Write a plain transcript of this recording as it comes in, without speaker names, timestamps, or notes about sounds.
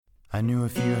I knew a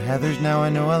few Heathers, now I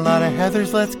know a lot of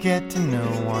Heathers. Let's get to know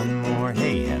one more.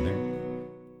 Hey, Heather.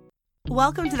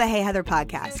 Welcome to the Hey Heather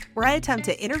podcast, where I attempt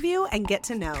to interview and get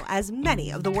to know as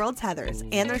many of the world's Heathers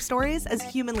and their stories as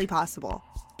humanly possible.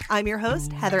 I'm your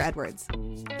host, Heather Edwards.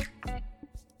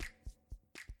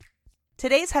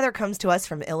 Today's Heather comes to us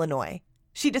from Illinois.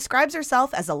 She describes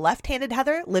herself as a left-handed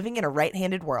Heather living in a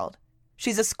right-handed world.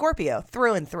 She's a Scorpio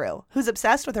through and through, who's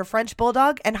obsessed with her French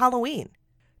bulldog and Halloween.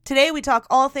 Today we talk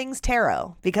all things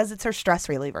tarot because it's her stress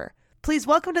reliever. Please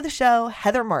welcome to the show,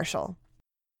 Heather Marshall.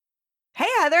 Hey,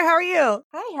 Heather, how are you?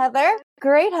 Hi, Heather.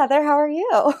 Great, Heather. How are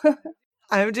you?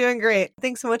 I'm doing great.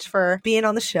 Thanks so much for being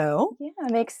on the show. Yeah,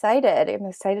 I'm excited. I'm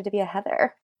excited to be a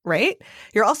Heather. Right?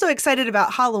 You're also excited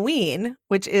about Halloween,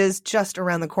 which is just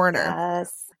around the corner.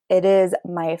 Yes, it is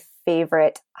my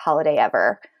favorite holiday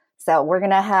ever. So we're going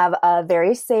to have a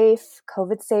very safe,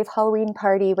 COVID-safe Halloween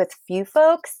party with few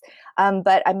folks.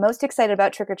 But I'm most excited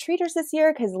about trick-or-treaters this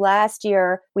year because last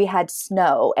year we had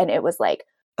snow and it was like,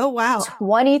 oh, wow,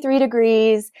 23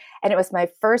 degrees. And it was my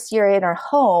first year in our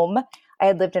home. I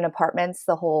had lived in apartments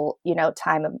the whole,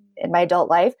 time in my adult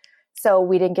life. So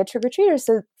we didn't get trick-or-treaters.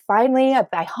 So finally at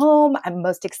my home, I'm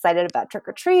most excited about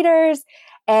trick-or-treaters.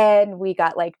 And we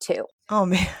got like 2. Oh,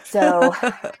 man. So,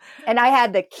 and I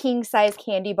had the king size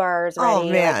candy bars ready. Oh,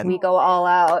 man. Like, we go all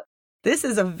out. This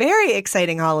is a very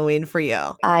exciting Halloween for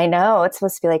you. I know. It's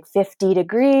supposed to be like 50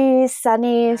 degrees,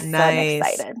 sunny. So I'm Nice.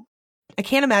 excited. I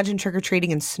can't imagine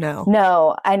trick-or-treating in snow.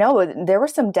 No, I know. There were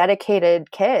some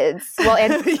dedicated kids. Well,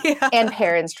 and, Yeah. and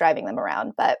parents driving them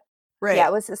around. But Right. yeah,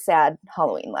 it was a sad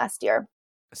Halloween last year.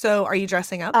 So are you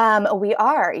dressing up? We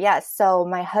are, yes. So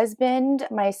my husband,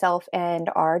 myself, and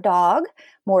our dog,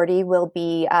 Morty, will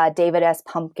be David S.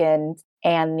 Pumpkin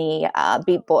and the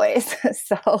Beat Boys.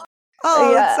 So,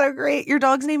 oh, yeah. That's so great. Your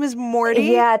dog's name is Morty?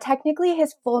 Yeah, technically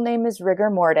his full name is Rigor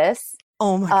Mortis.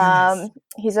 Oh, my goodness.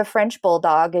 He's a French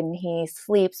bulldog and he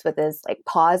sleeps with his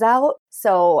paws out.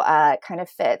 So it kind of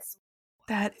fits.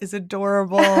 That is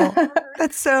adorable.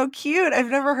 That's so cute. I've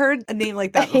never heard a name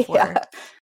like that before. Yeah.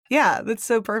 Yeah, that's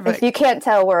so perfect. If you can't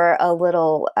tell, we're a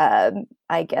little,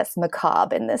 I guess,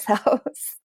 macabre in this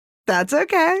house. That's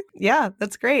okay. Yeah,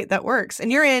 that's great. That works.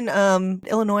 And you're in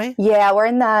Illinois? Yeah, we're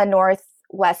in the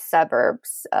northwest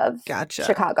suburbs of Gotcha.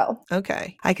 Chicago.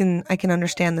 Okay. I can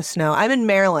understand the snow. I'm in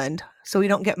Maryland, so we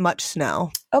don't get much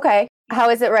snow. Okay. How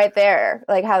is it right there?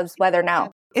 How's weather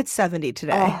now? It's 70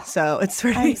 today, so it's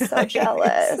pretty I'm so nice.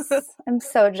 jealous. I'm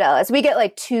so jealous. We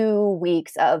get 2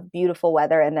 weeks of beautiful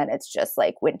weather and then it's just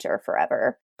winter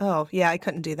forever. Oh, yeah, I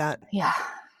couldn't do that. Yeah.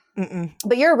 Mm-mm.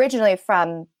 But you're originally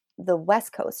from the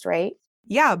West Coast, right?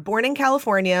 Yeah, born in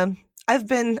California. I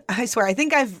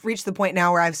think I've reached the point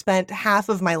now where I've spent half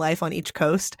of my life on each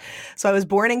coast. So I was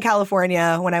born in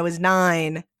California. When I was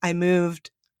 9, I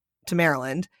moved to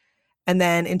Maryland. And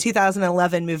then in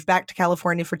 2011, moved back to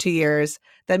California for 2 years,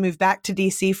 then moved back to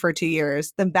DC for 2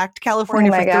 years, then back to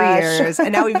California for 3 years.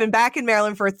 And now we've been back in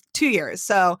Maryland for 2 years.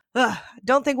 So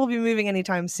don't think we'll be moving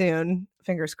anytime soon.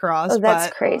 Fingers crossed. Oh,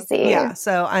 that's crazy. Yeah.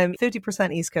 So I'm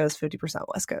 50% East Coast, 50%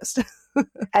 West Coast.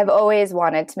 I've always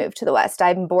wanted to move to the West.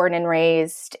 I'm born and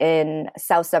raised in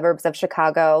south suburbs of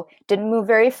Chicago. Didn't move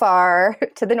very far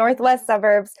to the northwest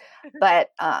suburbs,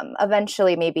 but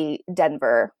eventually maybe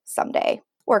Denver someday.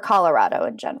 Or Colorado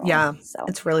in general. Yeah, so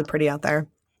it's really pretty out there.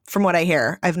 From what I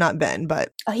hear, I've not been,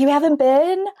 but oh, you haven't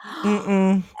been?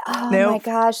 Mm-mm. Oh Nope. my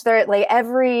gosh, they're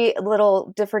every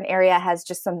little different area has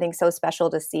just something so special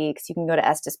to see. Because you can go to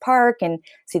Estes Park and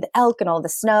see the elk and all the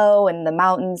snow and the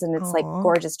mountains, and it's Aw.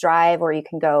 gorgeous drive. Or you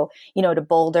can go, to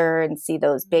Boulder and see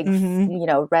those big,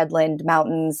 Mhm. Redland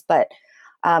mountains. But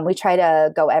we try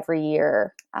to go every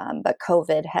year, but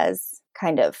COVID has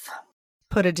kind of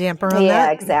Put a damper on that.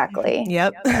 Yeah, exactly.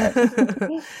 Yep.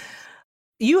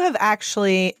 You have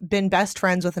actually been best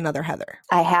friends with another Heather.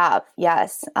 I have,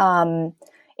 yes. In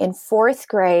 4th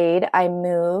grade, I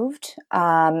moved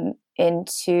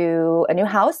into a new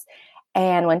house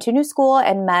and went to a new school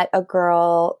and met a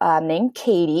girl named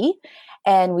Katie.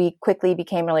 And we quickly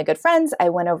became really good friends. I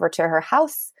went over to her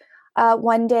house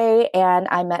one day and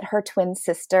I met her twin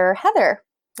sister, Heather.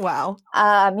 Wow.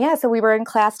 So we were in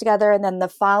class together. And then the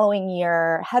following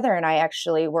year, Heather and I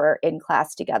actually were in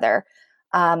class together.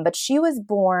 But she was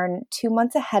born 2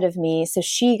 months ahead of me. So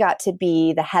she got to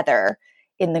be the Heather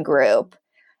in the group.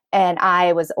 And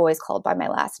I was always called by my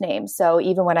last name. So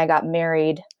even when I got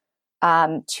married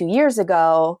 2 years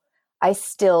ago, I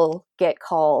still get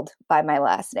called by my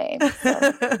last name. So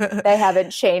they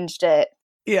haven't changed it.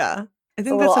 Yeah. I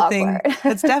think a that's little a thing. awkward.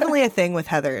 That's definitely a thing with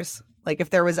Heathers. Like if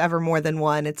there was ever more than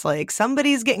one, it's like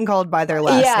somebody's getting called by their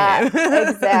last name.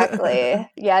 Exactly.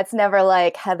 Yeah, it's never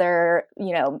like Heather,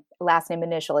 last name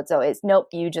initial. It's always nope,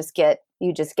 you just get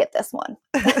this one.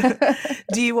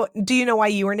 Do you know why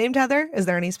you were named Heather? Is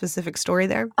there any specific story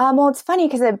there? Well, it's funny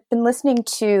because I've been listening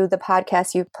to the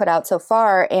podcast you've put out so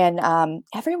far, and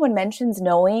everyone mentions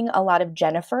knowing a lot of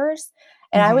Jennifers.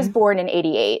 And I was born in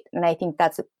 88, and I think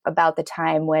that's about the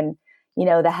time when the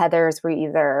Heathers were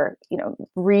either,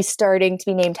 restarting to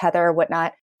be named Heather or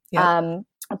whatnot. Yep.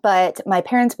 But my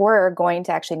parents were going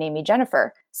to actually name me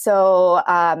Jennifer. So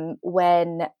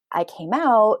when I came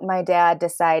out, my dad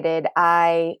decided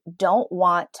I don't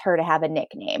want her to have a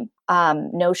nickname. I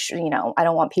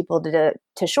don't want people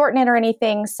to shorten it or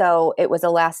anything. So it was a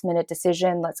last minute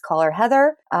decision. Let's call her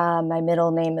Heather. My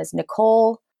middle name is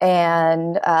Nicole.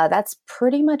 And that's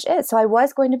pretty much it. So I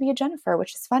was going to be a Jennifer,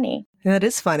 which is funny. That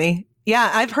is funny.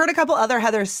 Yeah, I've heard a couple other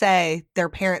Heathers say their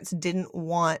parents didn't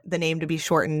want the name to be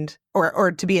shortened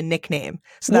or to be a nickname.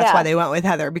 So that's why they went with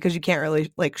Heather, because you can't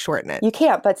really shorten it. You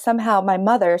can't, but somehow my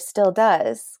mother still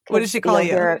does. What does she call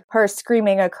you? Hear her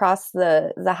screaming across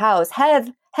the house,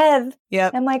 Hev.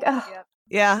 Yep. I'm like, oh. Yep.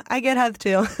 Yeah, I get Hev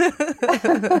too.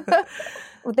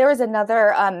 There was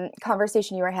another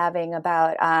conversation you were having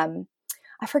about,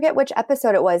 I forget which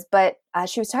episode it was, but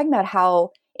she was talking about how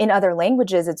in other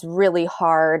languages, it's really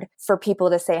hard for people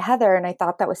to say Heather. And I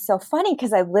thought that was so funny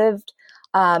because I lived,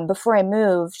 before I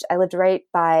moved, I lived right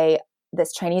by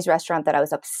this Chinese restaurant that I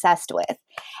was obsessed with.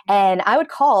 And I would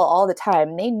call all the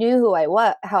time. They knew who I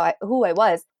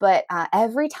was. But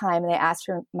every time they asked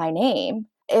for my name,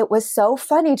 it was so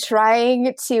funny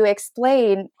trying to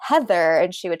explain Heather,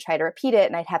 and she would try to repeat it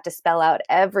and I'd have to spell out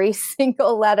every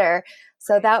single letter.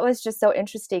 So that was just so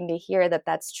interesting to hear that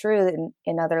that's true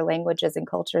in other languages and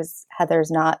cultures.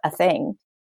 Heather's not a thing.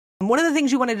 One of the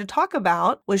things you wanted to talk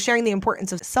about was sharing the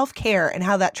importance of self-care and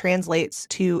how that translates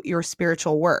to your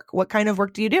spiritual work. What kind of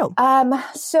work do you do?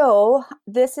 So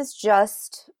this is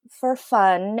just for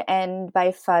fun. And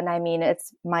by fun, I mean,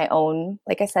 it's my own,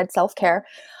 like I said, self-care.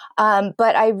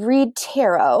 But I read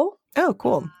tarot. Oh,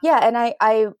 cool. Yeah. And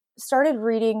I started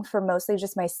reading for mostly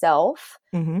just myself.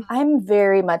 Mm-hmm. I'm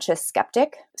very much a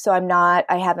skeptic. So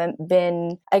I haven't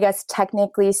been, I guess,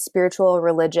 technically spiritual or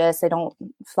religious. I don't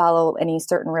follow any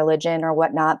certain religion or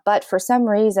whatnot. But for some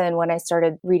reason, when I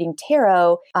started reading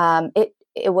tarot,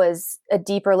 it was a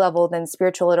deeper level than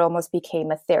spiritual. It almost became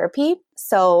a therapy.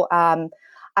 So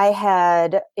I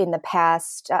had in the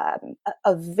past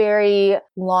a very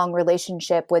long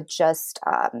relationship with just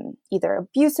either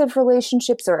abusive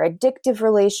relationships or addictive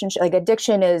relationships. Like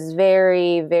addiction is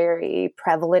very, very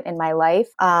prevalent in my life.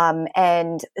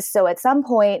 And so at some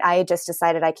point I just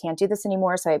decided I can't do this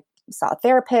anymore. So I saw a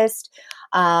therapist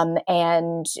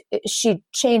and she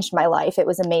changed my life. It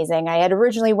was amazing. I had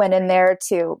originally went in there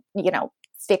to,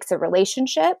 fix a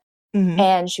relationship. Mm-hmm.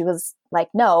 And she was like,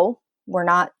 no, we're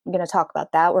not going to talk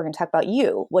about that. We're going to talk about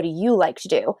you. What do you like to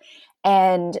do?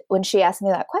 And when she asked me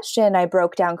that question, I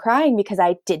broke down crying because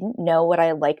I didn't know what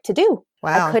I like to do.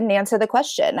 Wow. I couldn't answer the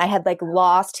question. I had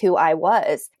lost who I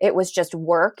was. It was just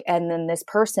work and then this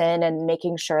person and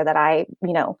making sure that I,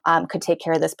 could take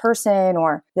care of this person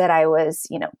or that I was,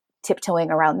 tiptoeing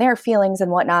around their feelings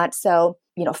and whatnot. So,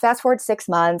 fast forward 6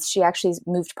 months, she actually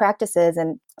moved practices.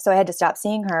 And so I had to stop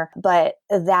seeing her. But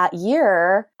that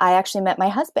year, I actually met my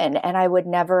husband and I would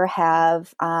never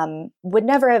have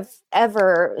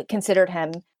ever considered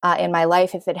him in my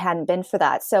life if it hadn't been for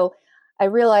that. So I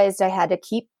realized I had to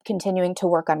keep continuing to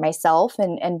work on myself.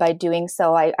 And by doing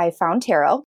so, I found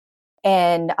tarot.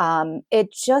 And I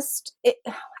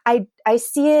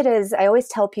see it as, I always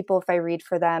tell people if I read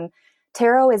for them,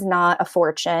 tarot is not a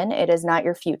fortune. It is not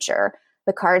your future.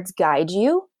 The cards guide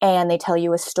you and they tell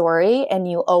you a story and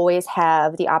you always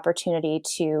have the opportunity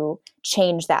to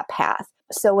change that path.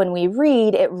 So when we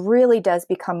read, it really does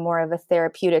become more of a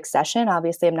therapeutic session.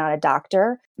 Obviously, I'm not a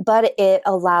doctor, but it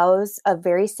allows a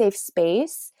very safe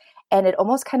space and it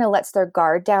almost kind of lets their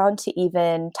guard down to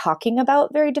even talking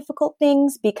about very difficult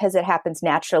things because it happens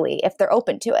naturally if they're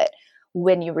open to it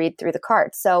when you read through the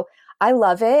cards. So I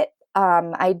love it.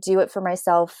 I do it for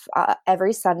myself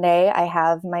every Sunday. I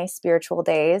have my spiritual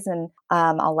days and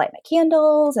I'll light my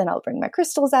candles and I'll bring my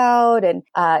crystals out. And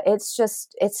it's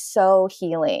so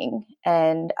healing.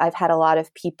 And I've had a lot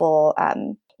of people,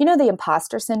 the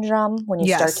imposter syndrome when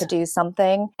you start to do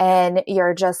something and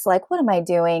you're just like, what am I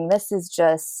doing? This is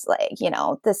just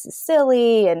this is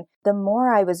silly. And the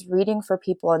more I was reading for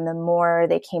people and the more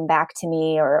they came back to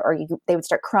me or they would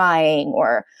start crying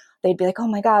or they'd be like, oh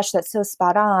my gosh, that's so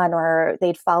spot on. Or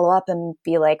they'd follow up and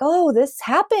be like, oh, this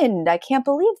happened. I can't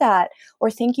believe that. Or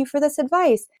thank you for this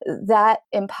advice. That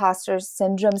imposter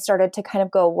syndrome started to kind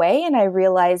of go away. And I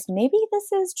realized maybe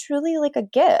this is truly like a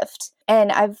gift.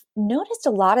 And I've noticed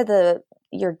a lot of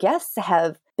your guests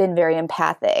have been very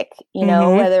empathic,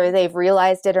 whether they've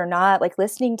realized it or not, like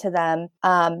listening to them.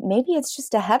 Maybe it's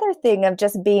just a Heather thing of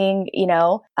just being,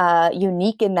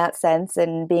 unique in that sense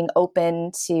and being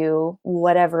open to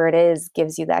whatever it is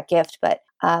gives you that gift. But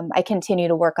I continue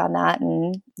to work on that.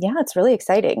 And yeah, it's really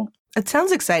exciting. It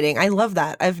sounds exciting. I love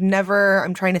that.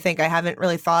 I'm trying to think, I haven't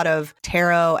really thought of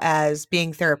tarot as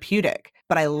being therapeutic,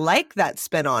 but I like that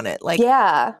spin on it. Like,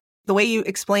 yeah. The way you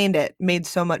explained it made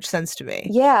so much sense to me.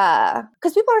 Yeah,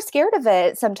 because people are scared of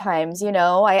it sometimes,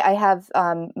 I have,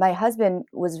 my husband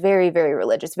was very, very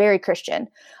religious, very Christian.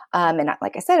 And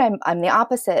like I said, I'm the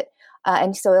opposite.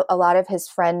 And so a lot of his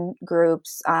friend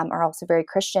groups are also very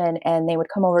Christian, and they would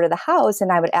come over to the house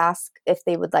and I would ask if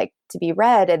they would like to be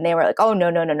read. And they were like, oh,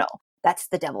 no. That's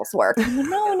the devil's work.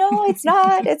 No, it's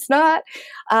not. It's not.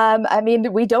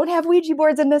 We don't have Ouija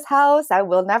boards in this house. I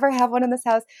will never have one in this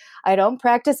house. I don't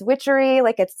practice witchery.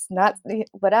 Like, it's not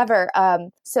whatever.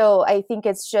 So I think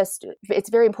it's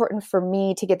very important for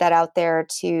me to get that out there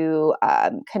to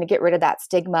kind of get rid of that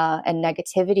stigma and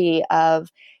negativity of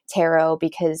tarot,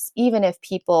 because even if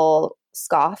people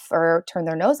scoff or turn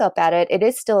their nose up at it, it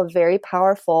is still a very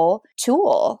powerful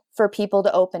tool for people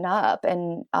to open up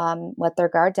and let their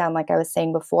guard down, like I was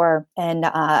saying before. And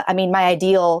my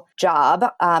ideal job,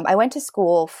 I went to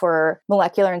school for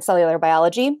molecular and cellular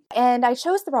biology, and I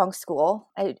chose the wrong school.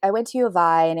 I went to U of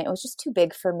I, and it was just too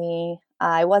big for me.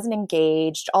 I wasn't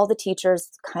engaged. All the teachers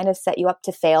kind of set you up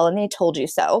to fail, and they told you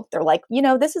so. They're like,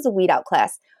 this is a weed out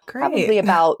class. Great. Probably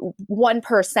about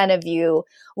 1% of you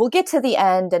will get to the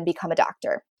end and become a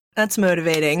doctor. That's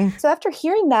motivating. So after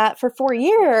hearing that for 4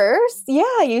 years,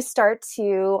 yeah, you start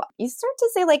to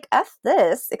say like, F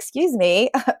this, excuse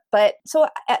me. But so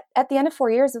at the end of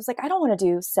 4 years, it was like, I don't want to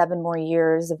do 7 more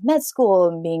years of med school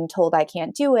and being told I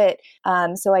can't do it.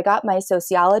 So I got my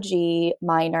sociology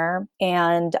minor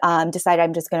and decided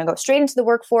I'm just going to go straight into the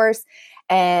workforce,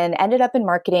 and ended up in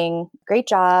marketing. Great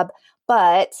job.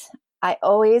 But I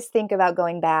always think about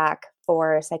going back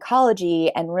for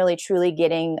psychology and really truly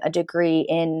getting a degree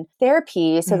in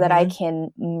therapy so that I can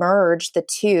merge the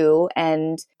two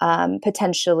and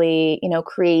potentially,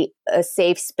 create a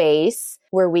safe space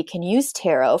where we can use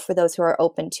tarot for those who are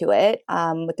open to it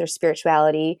with their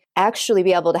spirituality, actually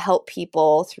be able to help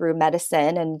people through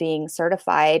medicine and being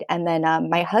certified. And then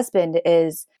my husband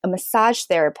is a massage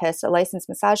therapist, a licensed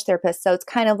massage therapist. So it's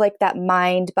kind of like that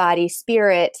mind, body,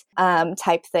 spirit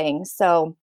type thing.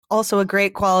 So also a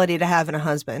great quality to have in a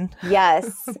husband. Yes.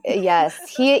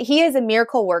 He is a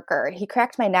miracle worker. He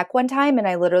cracked my neck one time and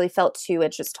I literally felt 2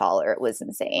 inches taller. It was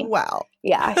insane. Wow.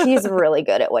 Yeah, he's really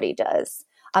good at what he does.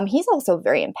 He's also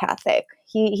very empathic.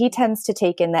 He tends to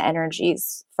take in the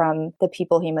energies from the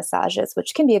people he massages,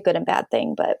 which can be a good and bad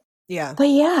thing, but yeah,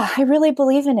 I really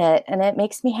believe in it, and it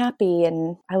makes me happy,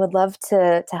 and I would love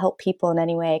to help people in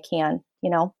any way I can,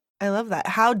 I love that.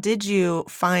 How did you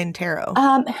find tarot?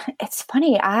 It's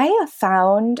funny. I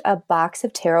found a box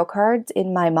of tarot cards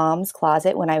in my mom's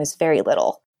closet when I was very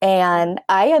little. And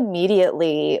I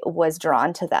immediately was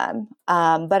drawn to them,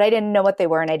 but I didn't know what they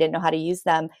were and I didn't know how to use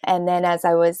them. And then as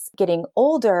I was getting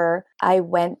older, I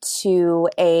went to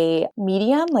a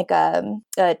medium, like a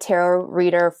tarot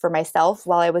reader for myself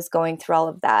while I was going through all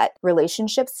of that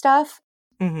relationship stuff.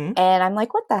 Mm-hmm. And I'm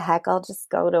like, what the heck? I'll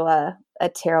just go to a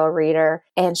tarot reader.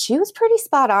 And she was pretty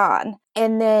spot on.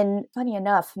 And then, funny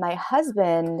enough, my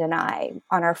husband and I,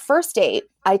 on our first date,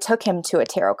 I took him to a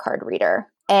tarot card reader.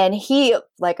 And he,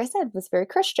 like I said, was very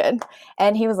Christian.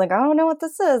 And he was like, I don't know what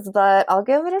this is, but I'll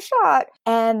give it a shot.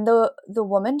 And the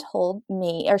woman told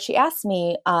me, or she asked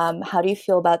me, how do you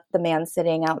feel about the man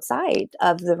sitting outside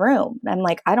of the room? And I'm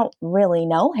like, I don't really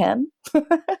know him.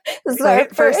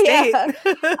 Right, first date.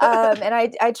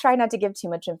 And I try not to give too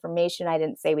much information. I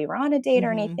didn't say we were on a date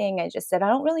or anything. I just said, I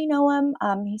don't really know him.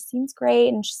 He seems great.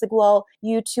 And she's like, well,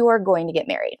 you two are going to get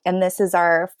married. And this is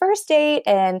our first date.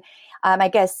 And I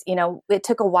guess, it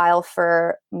took a while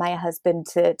for my husband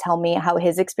to tell me how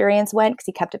his experience went because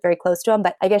he kept it very close to him.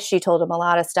 But I guess she told him a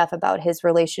lot of stuff about his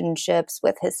relationships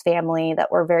with his family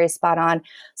that were very spot on.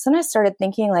 So then I started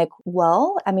thinking like,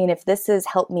 well, I mean, if this has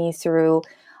helped me through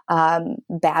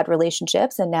bad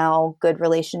relationships and now good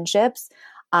relationships,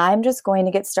 I'm just going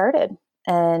to get started.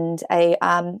 And I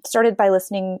started by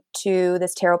listening to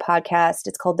this tarot podcast.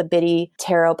 It's called the Biddy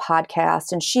Tarot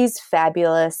Podcast. And she's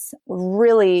fabulous,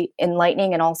 really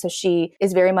enlightening. And also she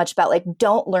is very much about like,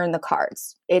 don't learn the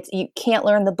cards. You can't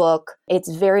learn the book. It's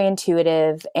very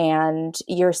intuitive, and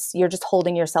you're just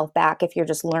holding yourself back if you're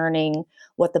just learning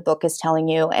what the book is telling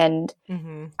you. And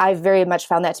I very much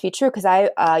found that to be true because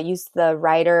I use the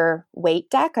Rider-Waite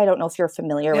deck. I don't know if you're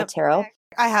familiar with tarot.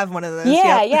 I have one of those.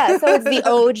 Yeah. So it's the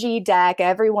OG deck.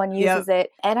 Everyone uses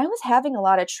it. And I was having a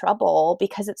lot of trouble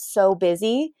because it's so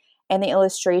busy. And the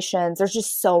illustrations, there's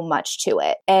just so much to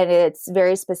it. And it's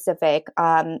very specific.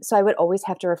 So I would always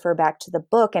have to refer back to the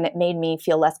book, and it made me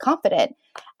feel less confident.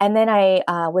 And then I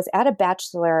was at a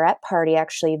bachelorette party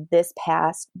actually this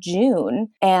past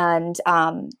June. And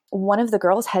one of the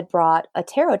girls had brought a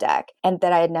tarot deck and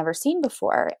that I had never seen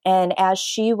before. And as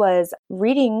she was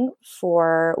reading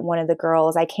for one of the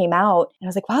girls, I came out and I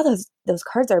was like, wow, those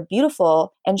cards are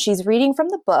beautiful. And she's reading from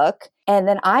the book. And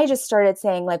then I just started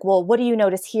saying like, well, what do you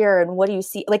notice here? And what do you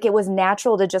see? Like, it was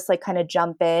natural to just like kind of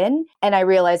jump in. And I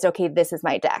realized, okay, this is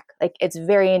my deck. Like, it's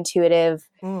very intuitive.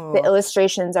 Ooh. The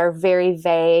illustrations are very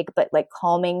vague, but like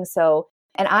calming. So,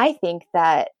 and I think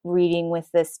that reading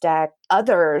with this deck,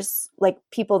 others, like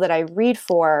people that I read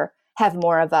for, have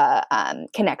more of a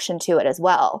connection to it as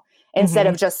well. Instead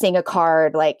of just seeing a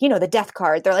card, like, you know, the death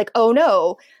card, they're like, oh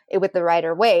no, with the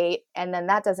Rider-Waite. And then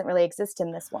that doesn't really exist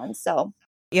in this one. So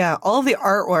yeah, all of the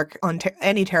artwork on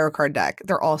any tarot card deck,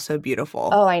 they're all so beautiful.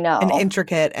 Oh, I know. And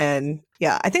intricate. And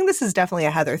yeah, I think this is definitely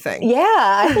a Heather thing. Yeah,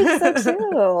 I think so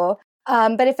too.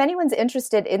 But if anyone's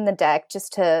interested in the deck,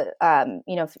 just to,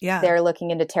 if they're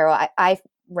looking into tarot, I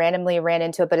randomly ran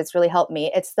into it, but it's really helped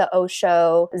me. It's the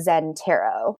Osho Zen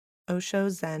Tarot. Osho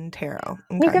Zen Tarot.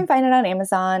 Okay. You can find it on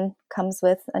Amazon. Comes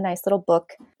with a nice little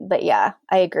book. But yeah,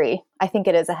 I agree. I think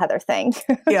it is a Heather thing.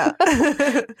 Yeah.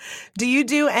 Do you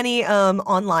do any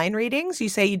online readings? You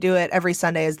say you do it every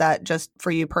Sunday. Is that just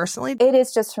for you personally? It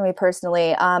is just for me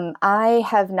personally. I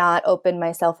have not opened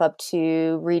myself up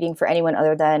to reading for anyone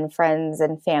other than friends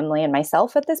and family and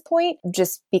myself at this point,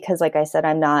 just because, like I said,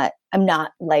 I'm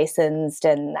not licensed,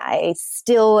 and I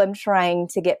still am trying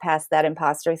to get past that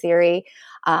imposter theory.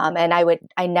 And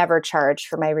I never charge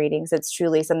for my readings. It's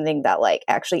truly something that like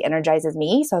actually energizes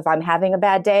me. So if I'm having a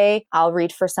bad day, I'll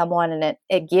read for someone and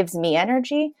it gives me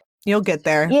energy. You'll get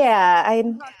there. Yeah.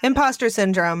 Imposter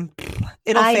syndrome.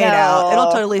 It'll fade out.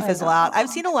 It'll totally fizzle out. I've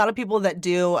seen a lot of people that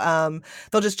do,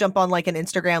 they'll just jump on like an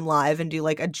Instagram live and do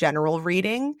like a general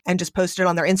reading and just post it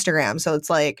on their Instagram. So it's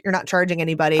like, you're not charging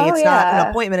anybody. It's not an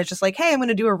appointment. It's just like, hey, I'm going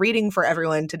to do a reading for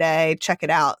everyone today. Check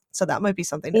it out. So that might be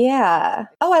something. Yeah.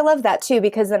 Oh, I love that too,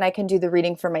 because then I can do the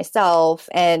reading for myself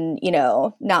and,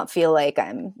 not feel like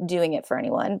I'm doing it for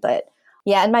anyone. But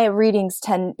yeah, and my readings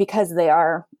because they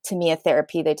are, to me, a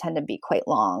therapy, they tend to be quite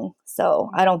long.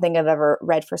 So I don't think I've ever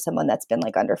read for someone that's been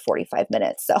like under 45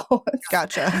 minutes. So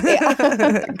Gotcha.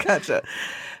 Yeah. Gotcha.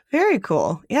 Very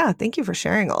cool. Yeah. Thank you for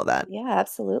sharing all that. Yeah,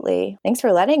 absolutely. Thanks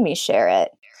for letting me share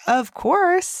it. Of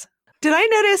course. Did I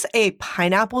notice a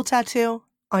pineapple tattoo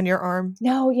on your arm?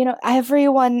 No,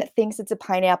 everyone thinks it's a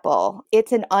pineapple.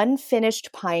 It's an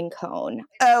unfinished pine cone.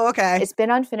 Oh, okay. It's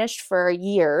been unfinished for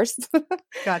years.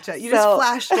 Gotcha. You just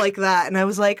flashed like that. And I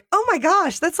was like, oh my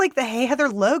gosh, that's like the Hey Heather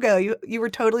logo. You were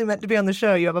totally meant to be on the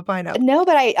show. You have a pineapple. No,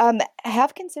 but I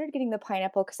have considered getting the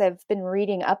pineapple because I've been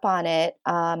reading up on it.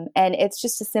 And it's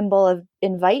just a symbol of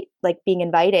being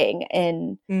inviting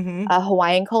in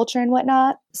Hawaiian culture and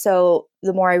whatnot. So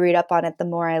the more I read up on it, the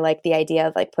more I like the idea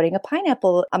of like putting a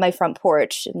pineapple on my front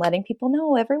porch and letting people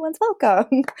know everyone's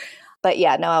welcome. But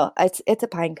yeah, no, it's a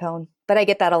pine cone, but I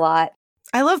get that a lot.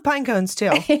 I love pine cones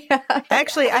too. Yeah.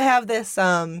 Actually, I have this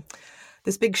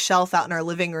big shelf out in our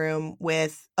living room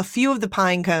with a few of the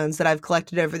pine cones that I've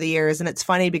collected over the years. And it's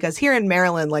funny because here in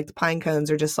Maryland, like the pine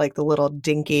cones are just like the little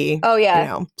dinky,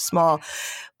 small.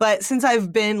 But since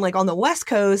I've been like on the West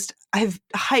Coast, I've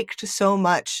hiked so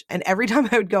much. And every time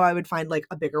I would go, I would find like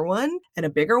a bigger one and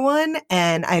a bigger one.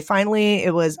 And I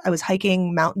was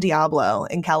hiking Mount Diablo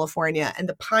in California, and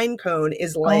the pine cone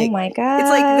is like, oh my gosh, it's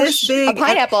like this big. A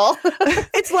pineapple.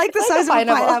 It's like the size of a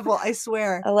pineapple, I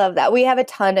swear. I love that. We have a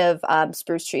ton of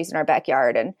spruce trees in our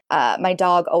backyard, and my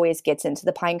dog always gets into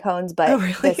the pine cones, but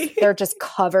they're just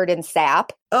covered in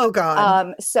sap. Oh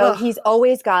God. So he's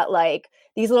always got like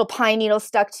these little pine needles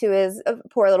stuck to his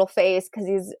poor little face because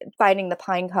he's finding the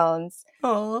pine cones.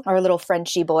 Aww. Our little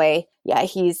Frenchie boy. Yeah,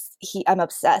 I'm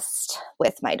obsessed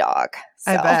with my dog.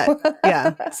 So. I bet.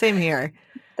 Yeah, same here.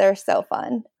 They're so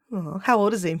fun. Oh, how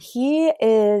old is he? He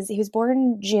was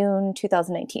born June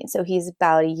 2019. So he's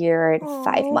about a year and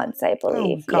 5 months, I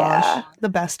believe. Oh gosh, yeah. The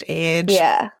best age.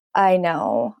 Yeah. I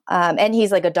know. And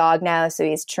he's like a dog now, so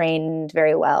he's trained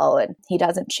very well and he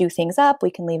doesn't chew things up.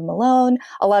 We can leave him alone.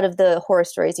 A lot of the horror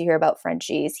stories you hear about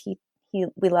Frenchies,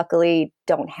 we luckily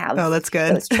don't have that's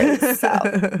good. those traits. So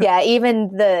yeah, even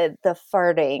the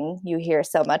farting you hear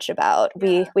so much about,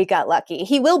 we got lucky.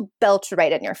 He will belch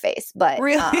right in your face, but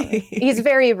really? He's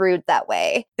very rude that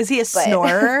way. Is he a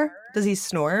snorer? Does he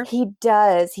snore? He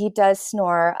does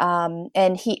snore.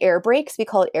 And he air brakes. We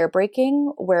call it air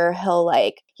braking, where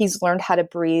he's learned how to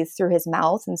breathe through his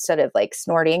mouth instead of like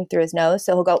snorting through his nose.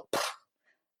 So he'll go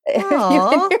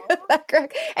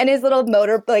and his little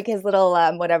motor, like his little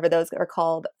whatever those are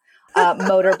called,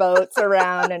 motor boats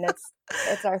around, and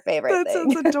it's our favorite thing.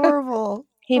 That sounds adorable.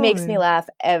 He makes me laugh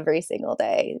every single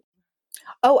day.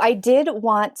 Oh, I did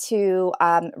want to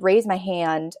raise my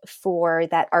hand for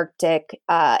that Arctic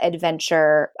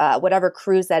adventure, whatever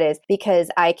cruise that is,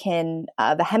 because I can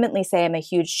vehemently say I'm a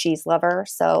huge cheese lover,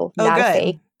 so not a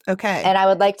fake. Okay. And I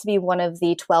would like to be one of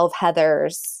the 12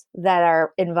 Heathers that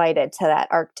are invited to that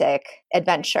Arctic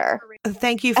adventure.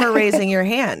 Thank you for raising your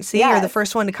hand. See, you're the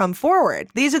first one to come forward.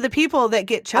 These are the people that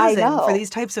get chosen for these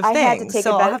types of things. I had to take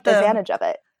advantage of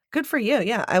it. Good for you.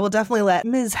 Yeah, I will definitely let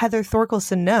Ms. Heather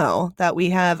Thorkelson know that we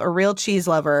have a real cheese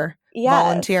lover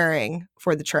volunteering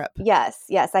for the trip. Yes.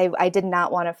 I did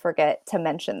not want to forget to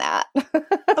mention that.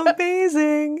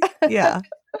 Amazing. Yeah,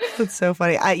 that's so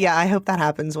funny. I hope that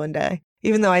happens one day.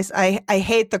 Even though I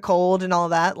hate the cold and all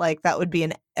that, like that would be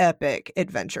an epic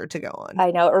adventure to go on.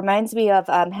 I know. It reminds me of,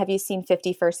 have you seen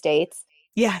 50 First Dates?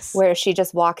 Yes. Where she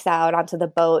just walks out onto the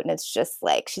boat and it's just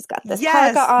like she's got this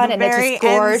parka on and it's just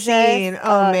gorgeous.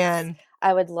 Oh, man.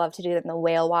 I would love to do that in the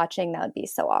whale watching. That would be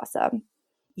so awesome.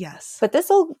 Yes. But this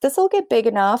will get big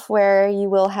enough where you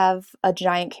will have a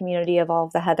giant community of all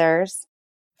of the Heathers.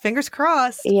 Fingers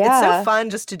crossed. Yeah. It's so fun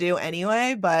just to do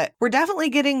anyway, but we're definitely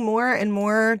getting more and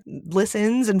more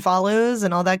listens and follows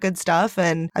and all that good stuff.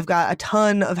 And I've got a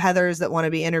ton of Heathers that want to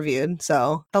be interviewed.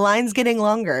 So the line's getting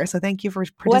longer. So thank you for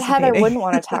participating. What Heather wouldn't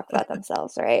want to talk about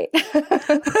themselves, right?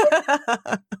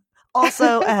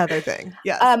 Also a Heather thing.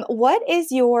 Yes. What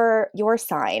is your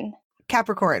sign?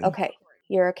 Capricorn. Okay.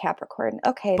 You're a Capricorn.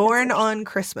 Okay. Born on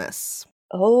Christmas.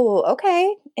 Oh,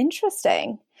 okay.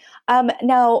 Interesting.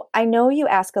 Now, I know you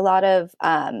ask a lot of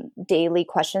daily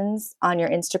questions on your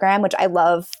Instagram, which I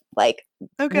love,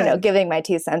 giving my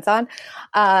 2 cents on.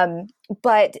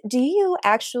 But do you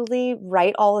actually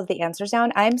write all of the answers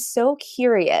down? I'm so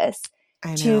curious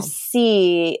to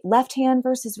see left hand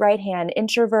versus right hand,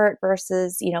 introvert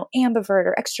versus, ambivert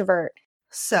or extrovert.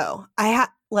 So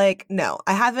no,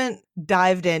 I haven't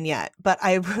dived in yet, but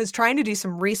I was trying to do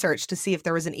some research to see if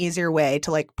there was an easier way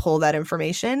to pull that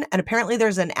information. And apparently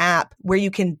there's an app where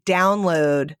you can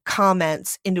download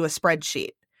comments into a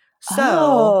spreadsheet.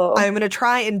 So I'm going to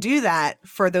try and do that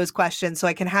for those questions so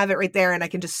I can have it right there and I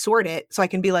can just sort it. So I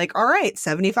can be like, all right,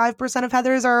 75% of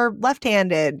Heathers are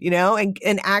left-handed,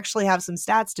 and actually have some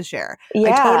stats to share.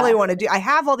 Yeah. I totally want to I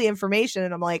have all the information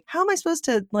and I'm like, how am I supposed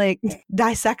to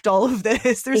dissect all of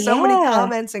this? There's so many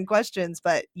comments and questions,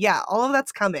 but yeah, all of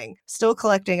that's coming. Still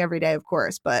collecting every day, of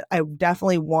course, but I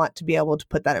definitely want to be able to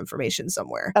put that information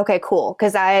somewhere. Okay, cool.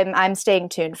 Because I'm staying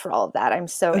tuned for all of that. I'm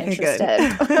so interested.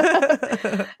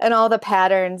 And all the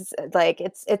patterns,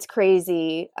 it's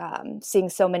crazy seeing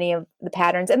so many of the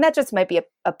patterns. And that just might be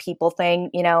a people thing,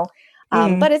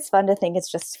 but it's fun to think it's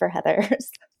just for Heathers.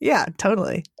 Yeah,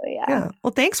 totally. Yeah.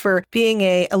 Well, thanks for being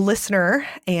a listener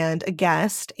and a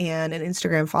guest and an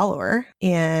Instagram follower.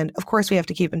 And of course, we have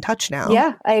to keep in touch now.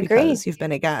 Yeah, I agree. Because you've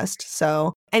been a guest.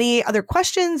 So any other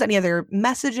questions, any other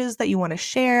messages that you want to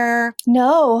share?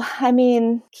 No, I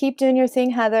mean, keep doing your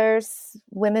thing, Heathers.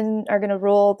 Women are going to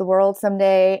rule the world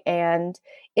someday. And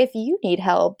if you need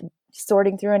help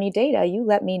sorting through any data, you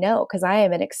let me know because I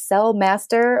am an Excel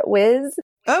master whiz.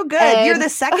 Oh, good. You're the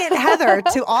second Heather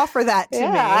to offer that to me.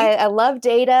 I love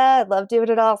data. I love doing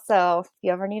it all. So if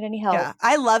you ever need any help. Yeah,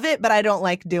 I love it, but I don't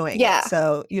like doing it.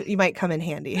 So you might come in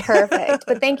handy. Perfect.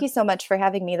 But thank you so much for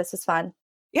having me. This was fun.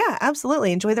 Yeah,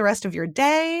 absolutely. Enjoy the rest of your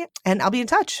day and I'll be in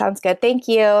touch. Sounds good. Thank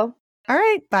you. All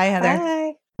right. Bye, Heather.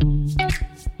 Bye.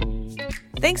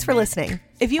 Thanks for listening.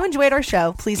 If you enjoyed our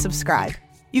show, please subscribe.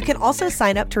 You can also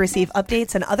sign up to receive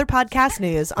updates and other podcast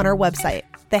news on our website,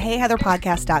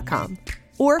 theheyheatherpodcast.com.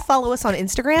 Or follow us on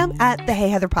Instagram at the Hey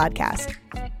Heather Podcast.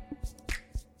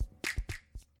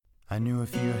 I knew a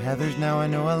few Heathers, now I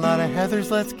know a lot of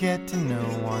Heathers. Let's get to know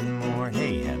one more.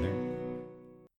 Hey, Heather.